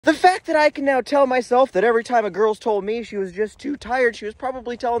The fact that I can now tell myself that every time a girl's told me she was just too tired, she was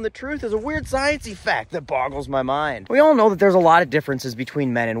probably telling the truth is a weird sciencey fact that boggles my mind. We all know that there's a lot of differences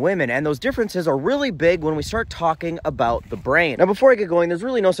between men and women, and those differences are really big when we start talking about the brain. Now, before I get going, there's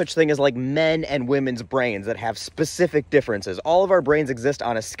really no such thing as like men and women's brains that have specific differences. All of our brains exist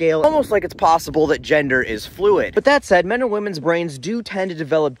on a scale, almost like it's possible that gender is fluid. But that said, men and women's brains do tend to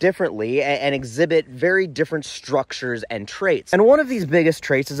develop differently and exhibit very different structures and traits. And one of these biggest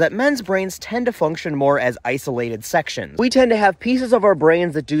traits is that men's brains tend to function more as isolated sections. We tend to have pieces of our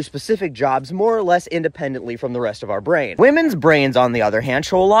brains that do specific jobs more or less independently from the rest of our brain. Women's brains, on the other hand,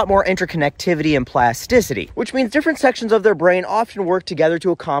 show a lot more interconnectivity and plasticity, which means different sections of their brain often work together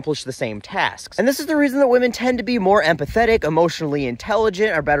to accomplish the same tasks. And this is the reason that women tend to be more empathetic, emotionally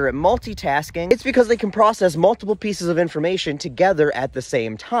intelligent, are better at multitasking. It's because they can process multiple pieces of information together at the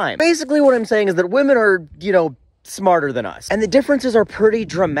same time. Basically, what I'm saying is that women are, smarter than us. And the differences are pretty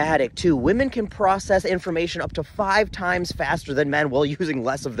dramatic too. Women can process information up to 5 times faster than men while using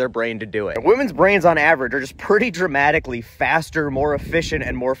less of their brain to do it. And women's brains on average are just pretty dramatically faster, more efficient,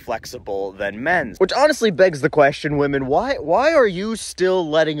 and more flexible than men's. Which honestly begs the question, women, why are you still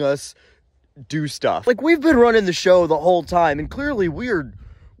letting us do stuff? Like, we've been running the show the whole time, and clearly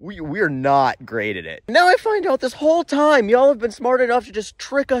we're not great at it. Now I find out this whole time y'all have been smart enough to just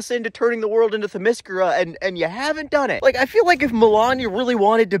trick us into turning the world into Themyscira, and you haven't done it. Like, I feel like if Melania really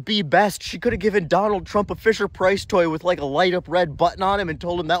wanted to be best, she could have given Donald Trump a Fisher-Price toy with like a light-up red button on him and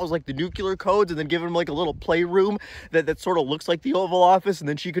told him that was like the nuclear codes, and then given him like a little playroom that sort of looks like the Oval Office, and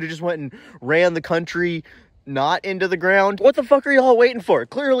then she could have just went and ran the country not into the ground. What the fuck are y'all waiting for?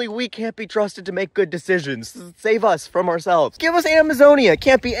 Clearly we can't be trusted to make good decisions. Save us from ourselves. Give us Amazonia.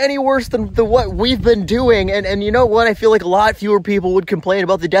 Can't be any worse than what we've been doing. And you know what? I feel like a lot fewer people would complain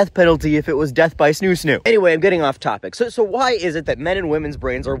about the death penalty if it was death by snoo-snoo. Anyway, I'm getting off topic. So why is it that men and women's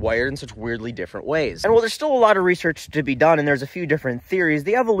brains are wired in such weirdly different ways? And while there's still a lot of research to be done and there's a few different theories,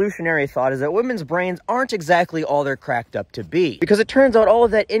 the evolutionary thought is that women's brains aren't exactly all they're cracked up to be. Because it turns out all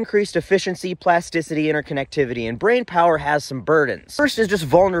of that increased efficiency, plasticity, interconnectivity, and brain power has some burdens. First is just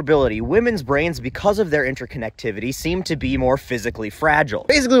vulnerability. Women's brains, because of their interconnectivity, seem to be more physically fragile.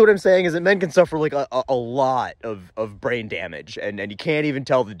 Basically what I'm saying is that men can suffer like a lot of brain damage, and you can't even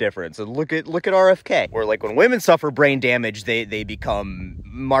tell the difference. And look at RFK, where like when women suffer brain damage, they become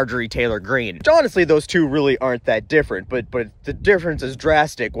Marjorie Taylor Greene. Which honestly, those two really aren't that different, but the difference is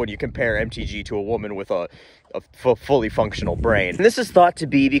drastic when you compare MTG to a woman with a fully functional brain. And this is thought to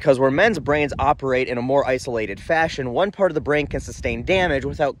be because where men's brains operate in a more isolated fashion, one part of the brain can sustain damage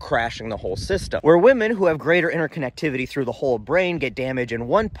without crashing the whole system. Where women who have greater interconnectivity through the whole brain get damage in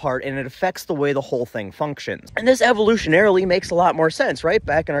one part, and it affects the way the whole thing functions. And this evolutionarily makes a lot more sense, right?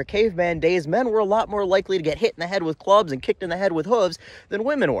 Back in our caveman days, men were a lot more likely to get hit in the head with clubs and kicked in the head with hooves than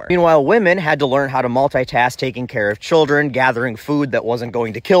women were. Meanwhile, women had to learn how to multitask, taking care of children, gathering food that wasn't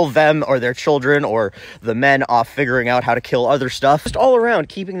going to kill them or their children, or the men off figuring out how to kill other stuff, just all around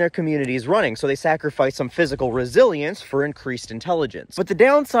keeping their communities running, so they sacrifice some physical resilience for increased intelligence. But the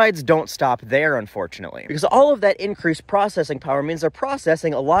downsides don't stop there, unfortunately, because all of that increased processing power means they're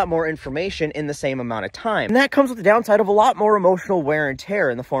processing a lot more information in the same amount of time. And that comes with the downside of a lot more emotional wear and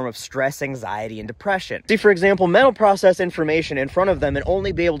tear in the form of stress, anxiety, and depression. See, for example, men will process information in front of them and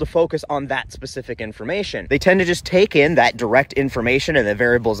only be able to focus on that specific information. They tend to just take in that direct information and the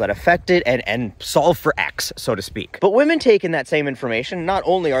variables that affect it and solve for X, so to speak. But women take in that same information. Not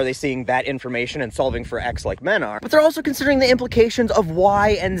only are they seeing that information and solving for X like men are, but they're also considering the implications of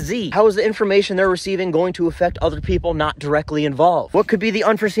Y and Z. How is the information they're receiving going to affect other people not directly involved? What could be the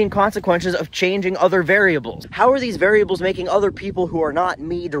unforeseen consequences of changing other variables? How are these variables making other people who are not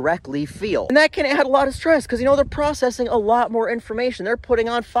me directly feel? And that can add a lot of stress because, they're processing a lot more information. They're putting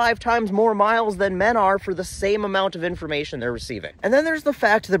on 5 times more miles than men are for the same amount of information they're receiving. And then there's the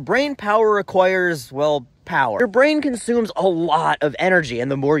fact that brain power requires, well, power. Your brain consumes a lot of energy,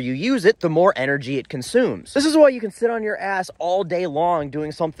 and the more you use it, the more energy it consumes. This is why you can sit on your ass all day long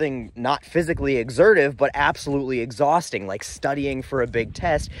doing something not physically exertive, but absolutely exhausting, like studying for a big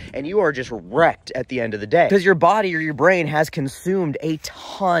test, and you are just wrecked at the end of the day. Because your body or your brain has consumed a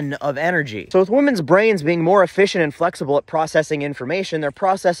ton of energy. So with women's brains being more efficient and flexible at processing information, they're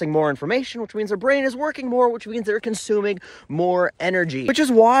processing more information, which means their brain is working more, which means they're consuming more energy. Which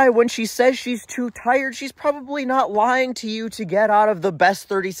is why when she says she's too tired, she's she's probably not lying to you to get out of the best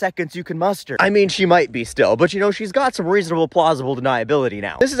 30 seconds you can muster. I mean, she might be still, but you know, she's got some reasonable plausible deniability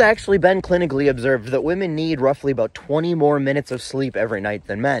now. This has actually been clinically observed that women need roughly about 20 more minutes of sleep every night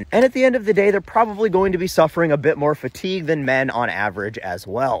than men. And at the end of the day, they're probably going to be suffering a bit more fatigue than men on average as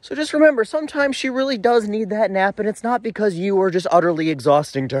well. So just remember, sometimes she really does need that nap, and it's not because you are just utterly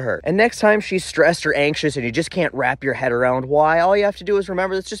exhausting to her. And next time she's stressed or anxious and you just can't wrap your head around why, all you have to do is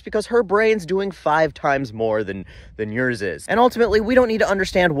remember that's just because her brain's doing 5 times more than yours is. And ultimately, we don't need to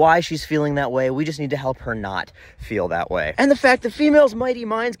understand why she's feeling that way. We just need to help her not feel that way. And the fact that females' mighty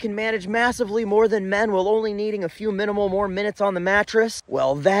minds can manage massively more than men while only needing a few minimal more minutes on the mattress,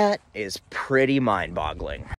 well, that is pretty mind-boggling.